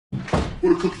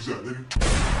Where the cookies at, nigga?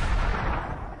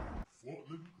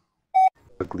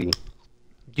 Ugly.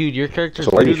 Dude, your character's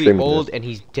So why are you really streaming old this? and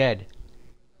he's dead.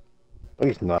 No,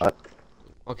 he's not.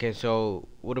 Okay, so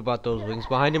what about those wings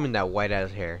behind him and that white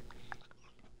ass hair?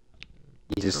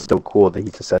 He's just so cool that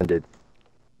he's ascended.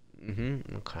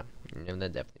 Okay. Yeah,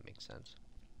 that definitely makes sense.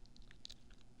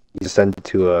 He's ascended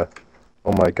to a.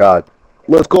 Oh my god.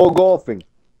 Let's go golfing.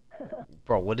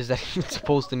 Bro, what is that even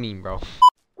supposed to mean, bro?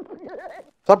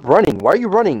 Stop running. Why are you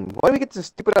running? Why do we get this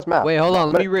stupid ass map? Wait, hold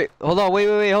on. Let me hold on.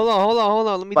 Wait. Hold on.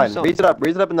 Let me do Fine. something.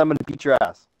 Raise it up, and I'm gonna beat your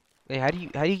ass. Hey, how do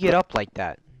you get up like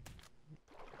that?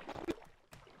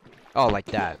 Oh, like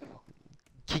that.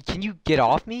 Can you get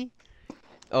off me?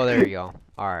 Oh, there you go.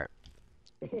 All right.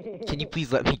 Can you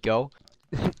please let me go?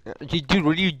 Dude,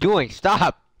 what are you doing?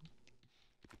 Stop.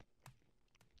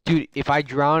 Dude, if I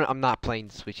drown, I'm not playing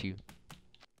this with you.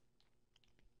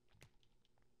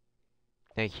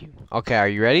 Thank you. Okay, are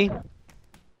you ready?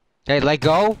 Hey, let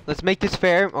go. Let's make this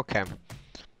fair. Okay.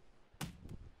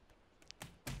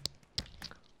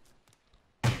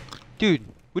 Dude,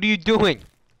 what are you doing?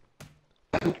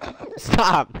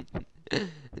 Stop.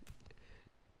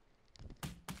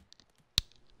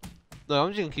 No,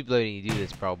 I'm just gonna keep letting you do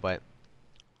this, bro, but...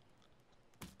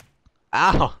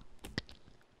 Ow!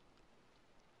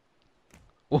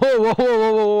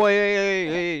 Whoa,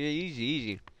 hey,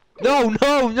 easy. No!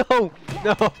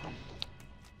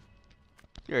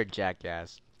 You're a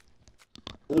jackass.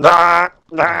 I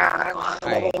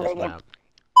hate this map.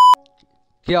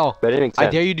 Yo, I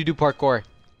dare you to do parkour.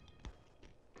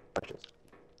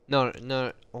 No.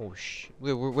 Oh,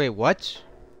 wait, what?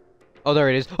 Oh, there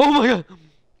it is. Oh my god!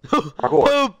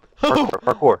 Parkour. Help!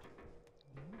 Parkour.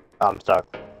 I'm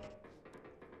stuck.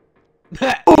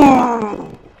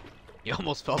 You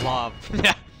almost fell off.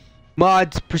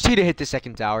 Mods, proceed to hit the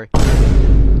second tower.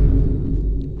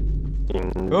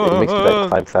 It makes the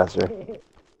climb faster.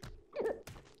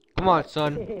 Come on,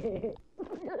 son.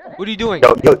 What are you doing?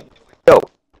 Yo, come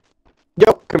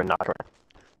here, knocker.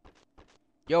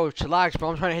 Yo, chillax, bro.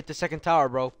 I'm trying to hit the second tower,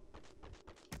 bro.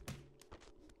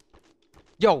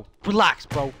 Yo, relax,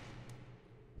 bro.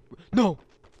 No.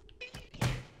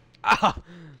 Ah.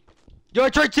 Yo, I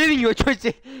tried hitting you.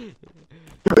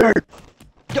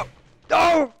 Yo.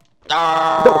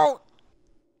 No.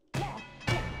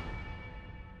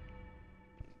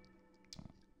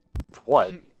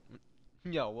 What?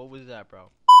 Yo, what was that, bro?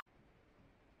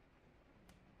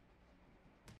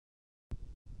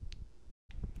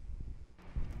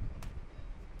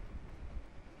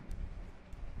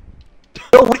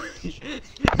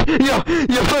 Yo,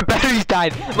 my battery's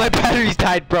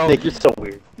died, bro. Nick, you're so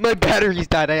weird. My battery's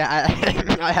died.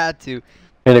 I had to.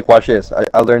 Hey Nick, watch this.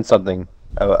 I learned something.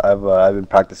 I've been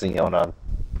practicing it on.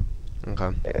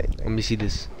 Okay. Let me see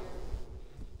this.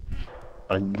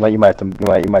 You might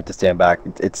have to stand back.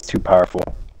 It's too powerful.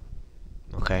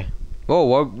 Okay.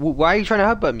 Whoa, why are you trying to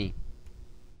headbutt me?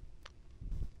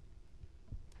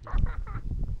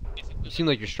 You seem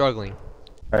like you're struggling.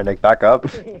 Alright, Nick, back up.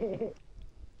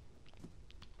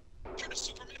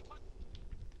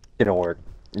 Didn't work.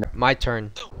 No. My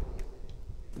turn.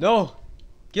 No!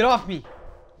 Get off me!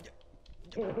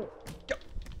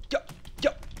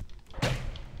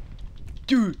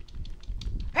 Dude!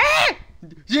 Ah!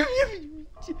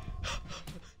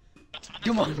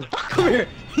 Come on, come here!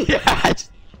 Yes!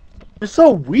 You're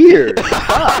so weird!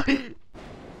 Stop.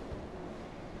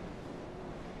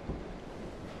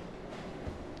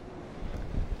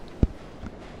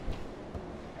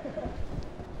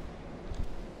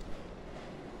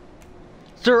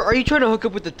 Sir, are you trying to hook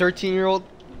up with the 13-year-old?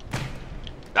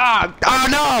 Ah! Oh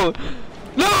no!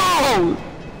 No!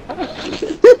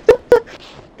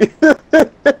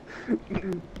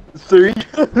 Sir, you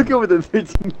look over the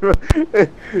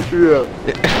 13-year-old.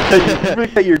 Yeah. You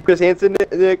forget you're Chris Hansen,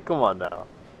 Nick? Come on now.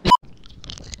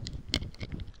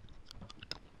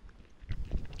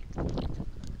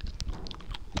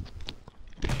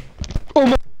 Oh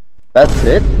my! That's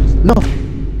it? No!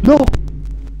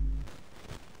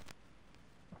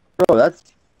 Bro, that's...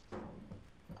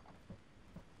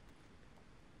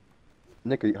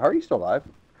 Nick, how are you still alive?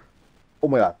 Oh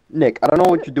my god. Nick, I don't know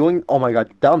what you're doing. Oh my god,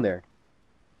 you're down there.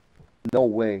 No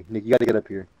way. Nick, you gotta get up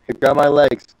here. Here, grab my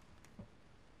legs.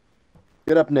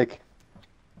 Get up, Nick.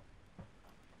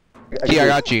 I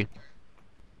got you.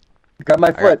 Grab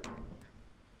my foot.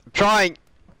 I'm trying!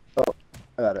 Oh,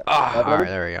 I got it. Alright,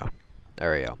 there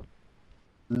we go.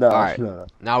 No, Alright. no.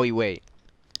 Now we wait.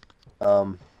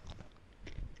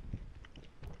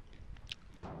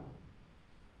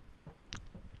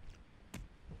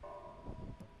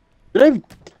 Did I even...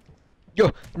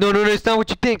 Yo, no, it's not what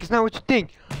you think.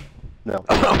 No.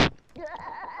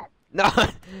 No,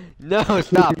 no,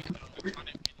 stop.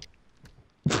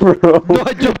 Bro. No,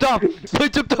 I jumped off. I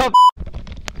jumped off.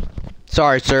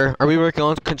 Sorry, sir. Are we working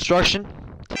on construction?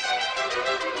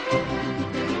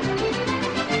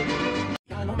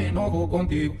 Ya no me enojo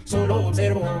contigo, solo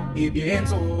observo y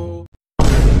pienso.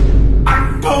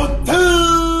 Uncle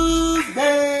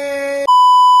Tuesday!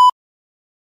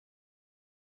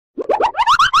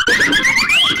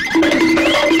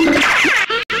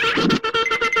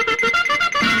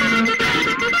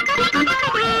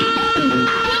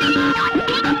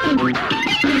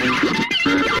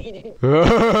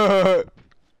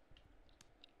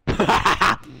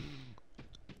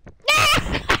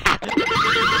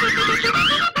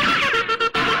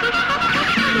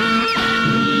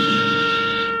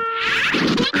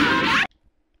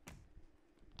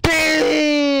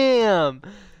 Damn!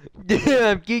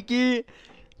 Damn, Kiki!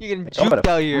 You're getting juked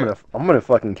out here. I'm gonna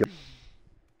fucking kill.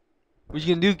 What you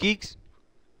gonna do, Geeks?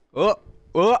 Oh!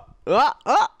 Oh! Oh!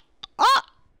 Oh! Oh!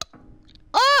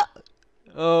 Oh!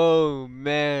 Oh,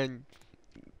 man.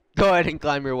 Go ahead and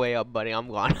climb your way up, buddy. I'm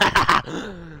gone.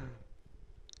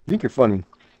 You think you're funny?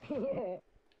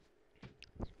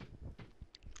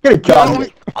 Get a job.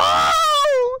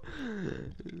 Oh!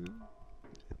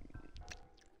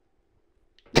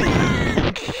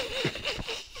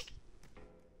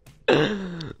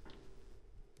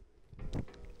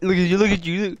 Look at you, look at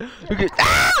you, look at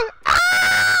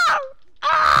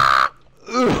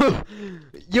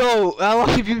Yo, how long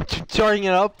have you been charging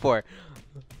it up for?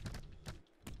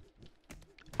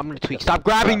 I'm gonna tweak. Stop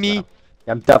grabbing me!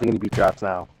 I'm definitely gonna beat traps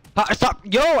now. Stop!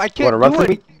 Yo, I You can't wanna run do from it!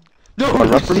 me? No! You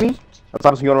wanna run from me? That's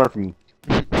obviously you wanna run from me.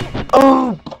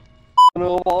 Oh!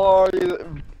 No, are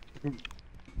you?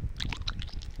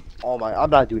 Oh my! I'm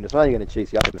not doing this. I'm not even gonna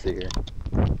chase you. I'm gonna sit here.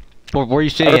 Where are you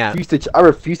sitting at? I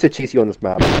refuse to chase you on this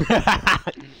map.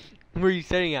 Where are you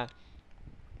sitting at?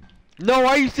 No, why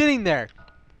are you sitting there?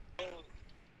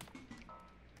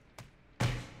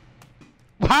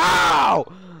 Wow!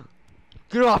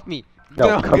 Get off me! No,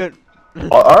 Get off, come- get-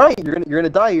 All right, you're gonna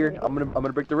die here. I'm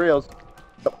gonna break the rails.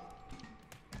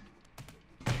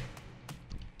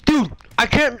 Dude,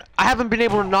 I haven't been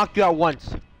able to knock you out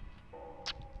once.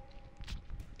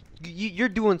 You're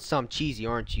doing some cheesy,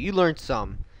 aren't you? You learned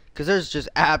some. Cause there's just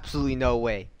absolutely no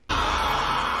way.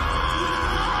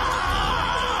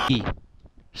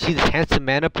 See this handsome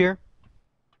man up here?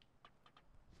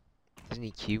 Isn't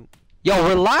he cute? Yo,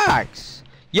 relax!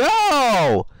 Yo!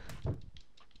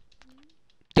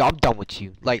 Yo, I'm done with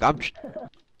you. Like, I'm...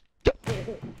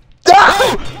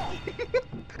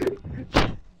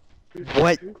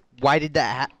 What? Why did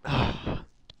that happen?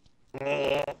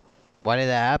 Why did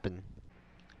that happen?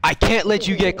 I can't let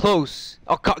you get close.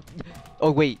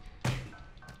 Oh wait.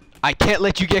 I can't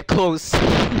let you get close.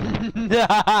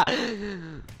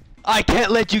 I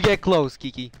can't let you get close,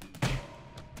 Kiki.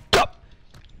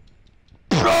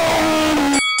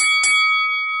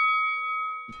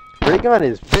 Raygun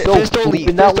is so Fist only, poop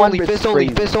in that fist one, only, but it's fist only,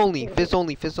 crazy. fist only, fist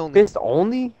only, fist only. Fist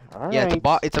only? Yeah,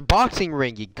 Alright. it's a boxing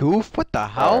ring, you goof. What the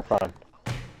hell? Alright, fine.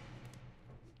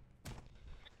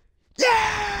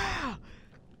 Yeah!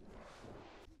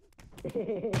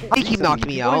 You keep knocking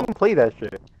me You don't out. even play that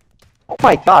shit. Oh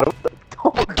my god.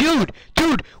 What the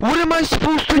Dude, what am I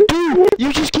supposed to do?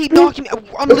 You just keep knocking me.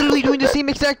 I'm literally doing the same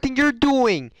exact thing you're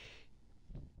doing.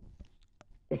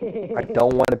 I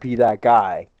don't want to be that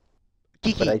guy.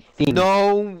 But I Kiki, think.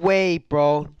 no way,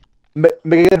 bro.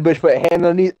 Miguel bitch put a hand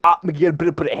on knee. Miguel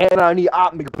bitch put a hand on knee.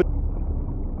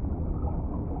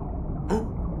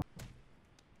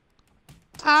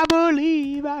 I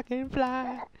believe I can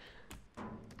fly.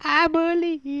 I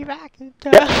believe I can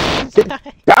touch.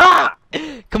 Ah!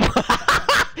 Come on,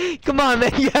 come on,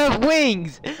 man. You have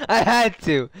wings. I had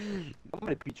to. I'm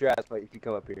gonna beat your ass if you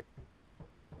come up here.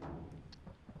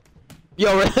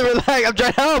 Yo, relax. I'm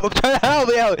trying to help. I'm trying to help.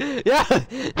 Yo, yeah.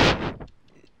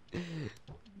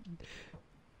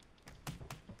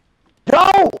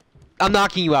 No! I'm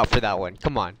knocking you out for that one.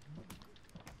 Come on.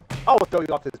 I'll throw you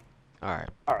off this. All right.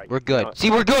 Alright. We're good. See,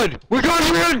 we're good. We're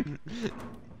good. We're good.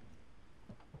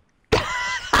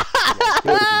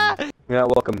 You're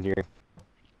not welcome here.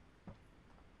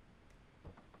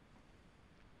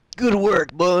 Good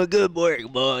work, boy. Good work,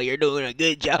 boy. You're doing a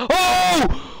good job.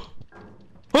 Oh!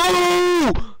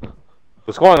 Oh!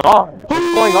 What's going on?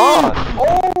 What's going on?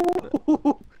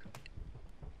 Oh!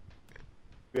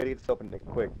 We gotta get this open, Nick,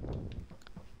 quick.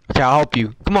 Okay, I'll help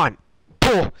you. Come on.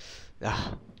 Pull.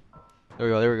 Ah. There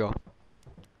we go. There we go. All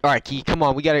right, Key. Come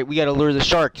on. We gotta lure the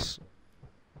sharks.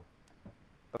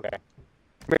 Okay.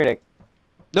 Come here, Nick.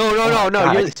 No. God,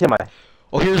 You're... it's in my...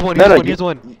 Oh, here's one. No, Here's no,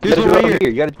 one. Here's one. you Here's gotta one do it right over here.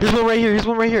 You gotta... Here's one right here. Here's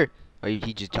one right here. Oh, he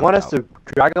just You jumped want us out. to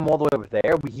drag him all the way over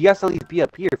there? He has to at least be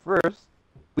up here first.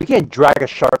 We can't drag a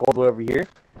shark all the way over here.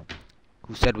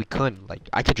 Who said we couldn't? Like,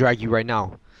 I could drag you right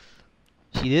now.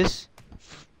 See this?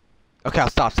 Okay, I'll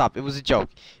stop. It was a joke.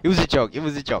 It was a joke.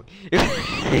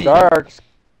 Sharks.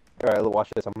 Alright, watch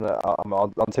this.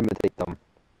 I'll intimidate them.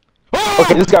 Oh!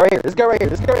 Okay, this guy right here. This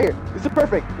is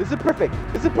perfect. This is perfect.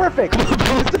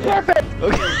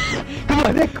 Okay. Come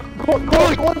on, Nick, go on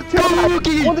the tail side.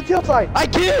 Okay. Go on the tail side. I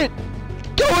can't!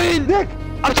 Go in! Nick,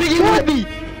 I'm taking it with me!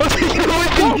 I'm taking it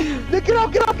with go. me! Nick, get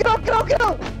out. Take it!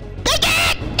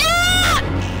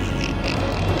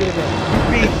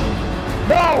 Beast.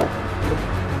 No.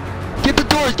 Get the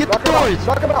doors! Get the Knock him out. doors!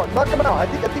 Knock him out. I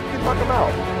think you can knock him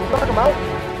out. Knock him out.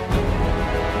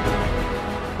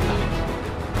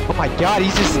 Oh my god,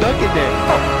 he's just stuck in there.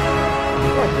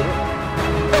 Oh, I did it.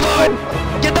 Come on!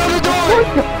 Get down the door!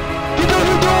 Get down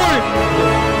the door!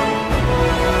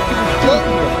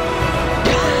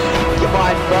 Come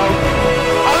on, bro.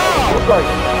 Oh! Sorry.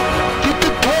 Get the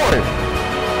door!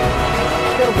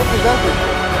 Gotta whip his ass.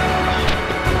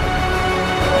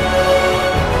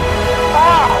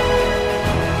 Ah!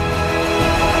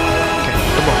 Okay,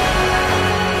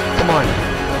 come on.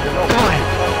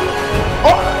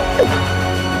 Oh!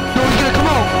 No, he's gonna come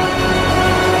out!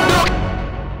 No!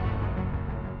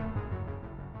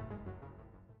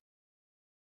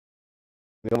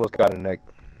 We almost got it, Nick.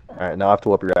 Alright, now I have to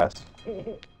whoop your ass.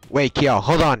 Wait, Kiel,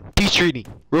 hold on. Peace treaty,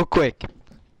 real quick.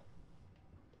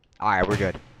 Alright, we're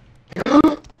good.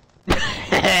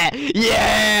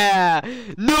 Yeah!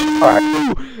 No!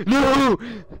 Alright. No!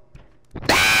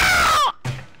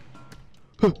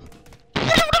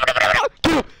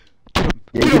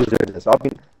 Yeah, you deserve this. No,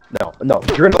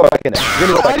 you're gonna go back in it. You're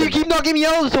gonna go Why back do you in keep knocking me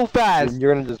out so fast? and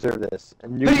you're gonna deserve this.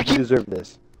 And you How do you keep- deserve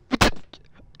this. You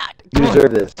Come on.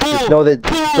 deserve this. Just know that.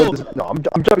 Pull. No, I'm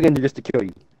jumping in just to kill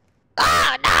you.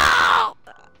 Ah,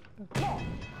 no!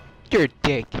 You're a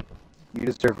dick. You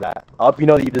deserve that. I hope you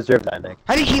know that you deserve that, Nick.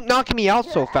 How do you keep knocking me out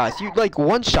so fast? You like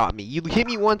one-shot me. You hit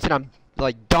me once and I'm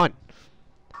like done.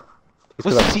 It's What's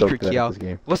 'cause the I'm so secret, good at Kiel? this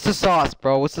game. What's the sauce,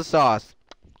 bro? What's the sauce?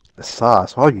 The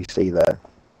sauce. Why would you say that?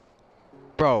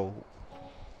 Bro.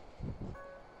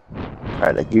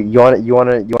 Alright, Nick, you wanna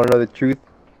know the truth?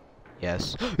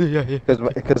 Yes. Yeah.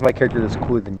 Because my character is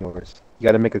cooler than yours. You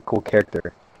gotta make a cool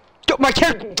character. Go, my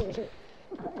character's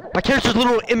a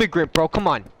little immigrant, bro. Come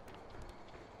on.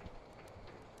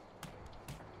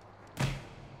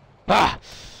 Ah!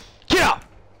 Get out!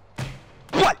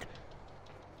 What?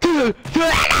 Come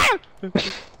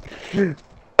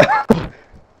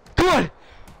on!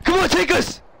 Come on, take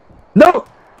us! No!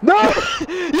 No!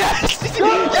 Yes! Come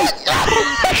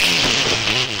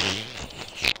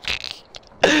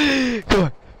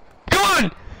on! Come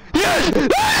on! Yes!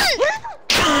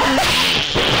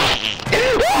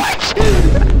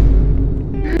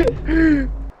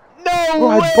 No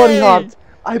Bro, way!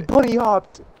 I bunny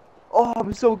hopped. Oh,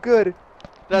 I'm so good.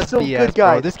 That's so BS, good, bro.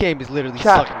 guys. This game is literally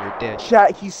Chat. sucking your dick.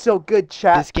 Chat, he's so good,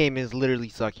 chat. This game is literally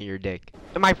sucking your dick.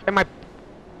 Am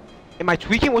I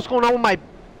tweaking? What's going on with my?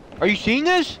 Are you seeing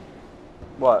this?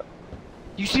 What?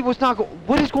 You see what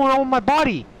is going on with my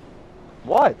body?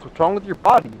 What? What's wrong with your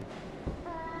body?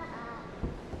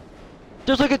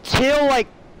 There's like a tail like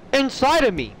inside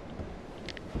of me.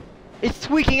 It's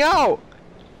tweaking out.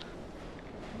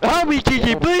 Help me,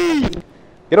 Kiki, please!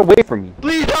 Get away from me.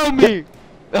 Please help me!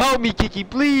 Help me, Kiki,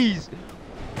 please!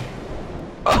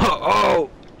 Oh!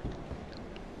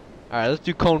 Alright, let's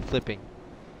do cone flipping.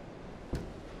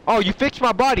 Oh, you fixed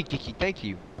my body, Kiki, thank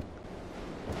you.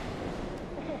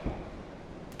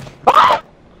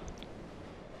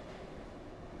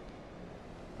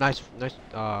 Nice,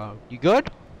 you good?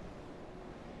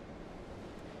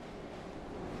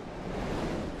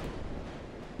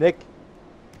 Nick,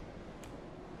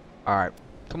 Alright,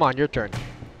 come on, your turn.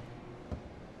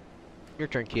 Your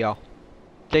turn, Kiel.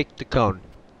 Take the cone.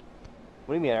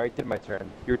 what do you mean? I already did my turn.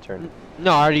 Your turn.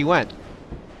 No, I already went.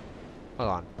 Hold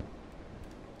on.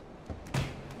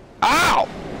 Ow!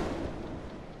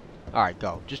 Alright,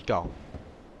 go. Just go.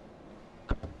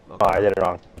 Oh, I did it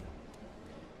wrong.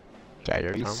 Okay,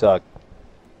 your You turn. suck.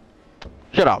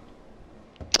 Shut up.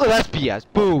 Oh, that's BS.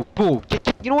 Boo, boo.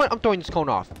 You know what? I'm throwing this cone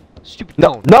off. Stupid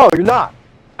No, cone. no, you're not.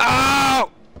 Ow!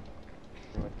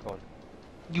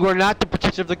 You are not the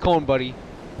protector of the cone, buddy.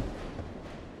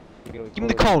 Give me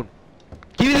the cone.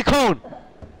 Give me the cone.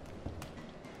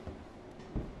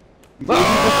 You leave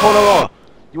the cone alone.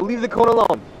 You leave the cone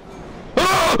alone.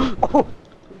 Ah! Oh.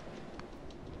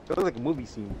 That looks like a movie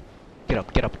scene. Get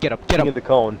up, get up, get up, get Give me up. the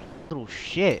cone. Little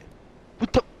shit.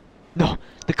 What the? No,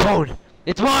 the cone.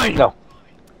 It's mine. No.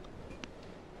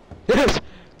 Yes.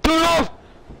 Turn it off.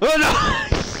 Oh no!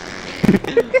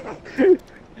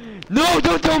 No,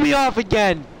 don't throw me off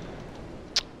again!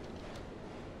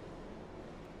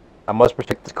 I must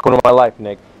protect this corner of my life,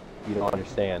 Nick. You don't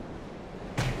understand.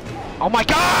 Oh my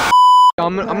god!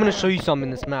 I'm gonna show you something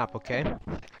in this map, okay?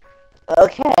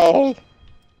 Okay.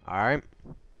 Alright.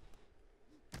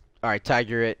 Alright,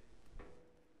 Tiger it.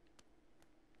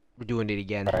 We're doing it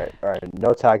again. Alright.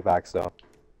 No tag backs, though.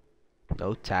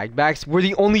 No tag backs? We're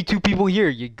the only two people here,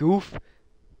 you goof.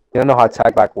 You don't know how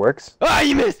tag back works? Ah,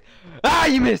 you missed! Ah,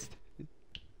 you missed!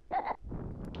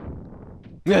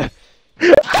 No!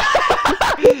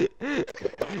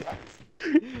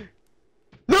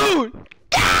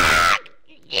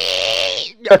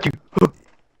 Got you.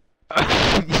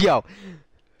 Yo.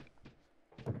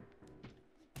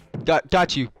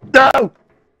 Got you. No!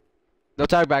 No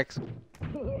tag backs.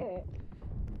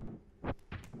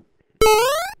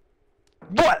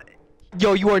 What?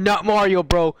 Yo, you are not Mario,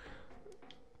 bro.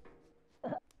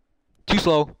 Too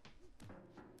slow.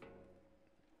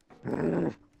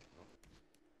 Damn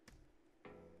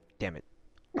it.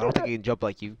 I don't think I can jump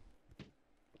like you.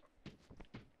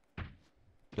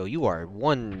 Yo, you are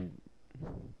one.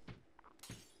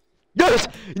 Yes!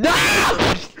 No!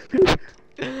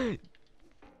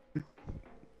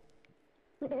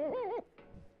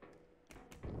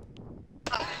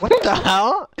 What the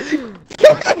hell?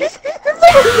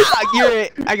 You're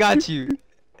it. I got you.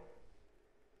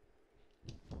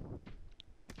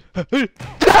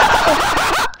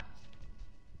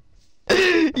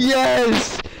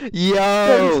 Yes! That's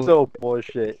Yo! so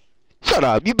bullshit. Shut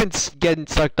up. You've been getting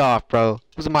sucked off, bro.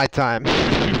 It was my time.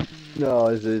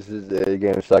 No, this is a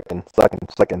game sucking.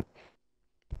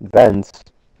 Vents.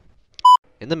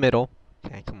 In the middle.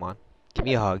 Okay, come on. Give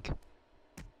me a hug.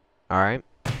 Alright.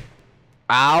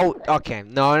 Ow! Okay.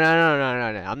 No.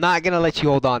 I'm not gonna let you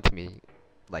hold on to me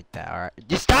like that, alright?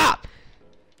 Just stop!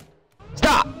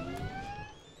 Stop!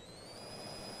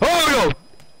 Oh no!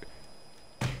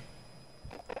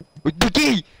 The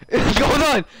key! Hold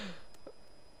on!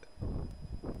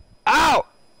 Ow!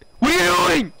 What are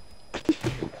you doing?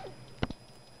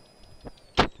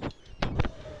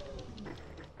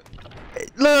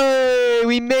 Look!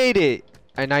 We made it!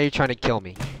 And now you're trying to kill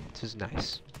me. This is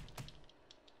nice.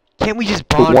 Can't we just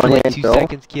bond for like 2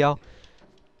 seconds, Kiel?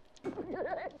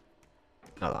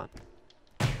 Hold on.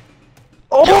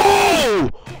 Oh!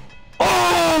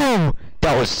 Oh!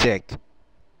 That was sick.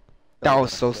 That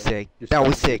was so sick. That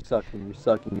was sick. You're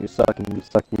sucking.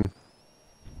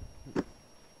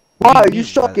 Why are you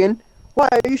shocking? Why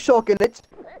are you shocking it?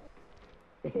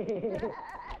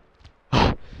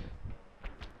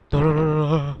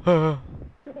 No.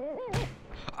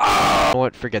 You know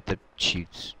what? Forget the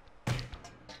shoots. What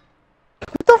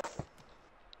the f—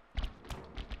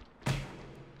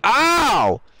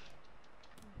 Ow!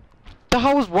 The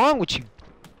hell was wrong with you?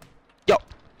 Yo.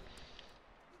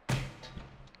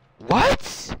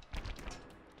 What?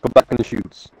 Go back in the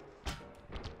shoots.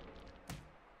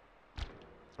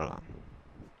 Hold on.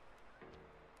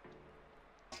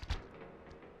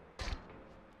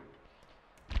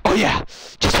 Oh yeah!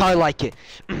 Just how I like it.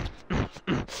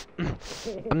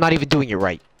 I'm not even doing it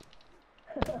right.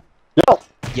 Yo!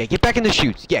 Yeah, get back in the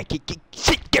shoots. Yeah, get.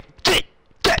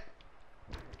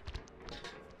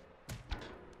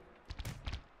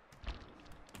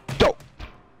 Go.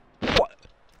 What?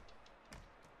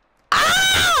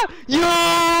 Ah!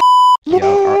 Yo!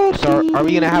 Yeah, so are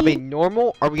we gonna have a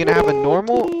normal? Are we gonna have a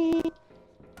normal?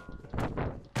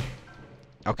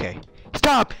 Okay.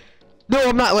 Stop! No,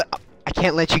 I'm not. I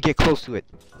can't let you get close to it.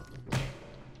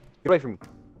 Get away from me.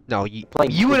 No, you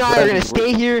Playing and I are gonna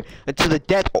stay here until the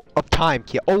death of time,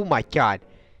 kid. Oh my god.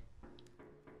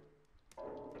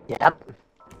 Yep.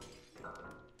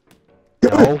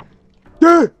 No.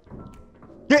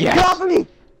 Get Yes. off of me!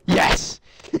 Yes.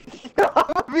 Get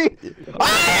off of me!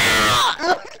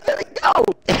 Ah! Let me go!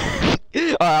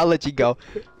 Alright, I'll let you go.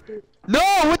 No,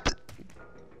 what the—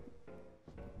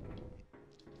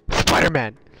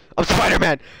 Spider-Man! I'm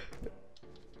Spider-Man!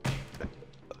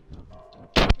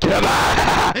 Get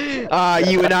up!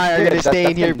 You and I are gonna stay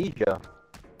in here Amnesia.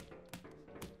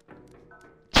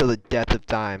 till the death of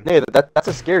time. Hey, that's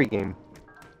a scary game.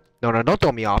 No, don't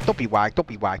throw me off. Don't be whack. Don't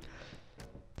be whack.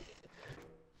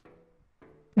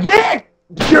 Nick!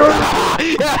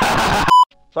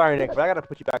 Sorry, Nick, but I gotta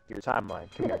put you back to your timeline.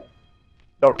 Come here.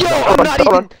 Don't Yo, run, I'm don't not run,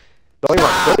 even— don't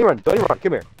even run.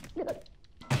 Come here.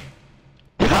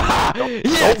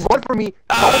 Yes! Don't run from me.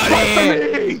 Ah, Don't run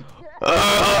man. from me.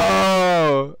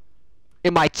 Oh!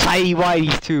 In my tidy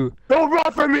whities too. Don't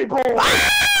run from me, boy.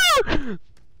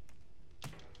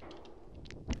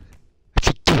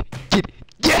 Get it!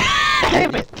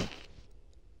 Damn it!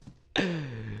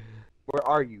 Where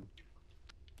are you?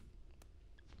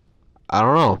 I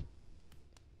don't know.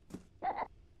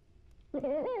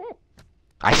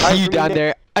 I see you down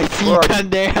there. I see you Where are down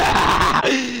there.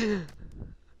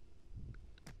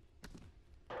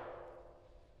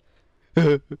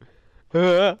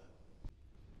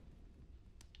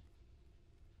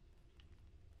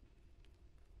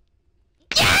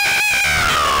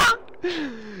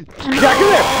 Jack, come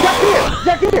here! Jack, come here!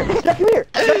 Jack, come here! Jack, come here!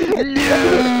 Jack, come here!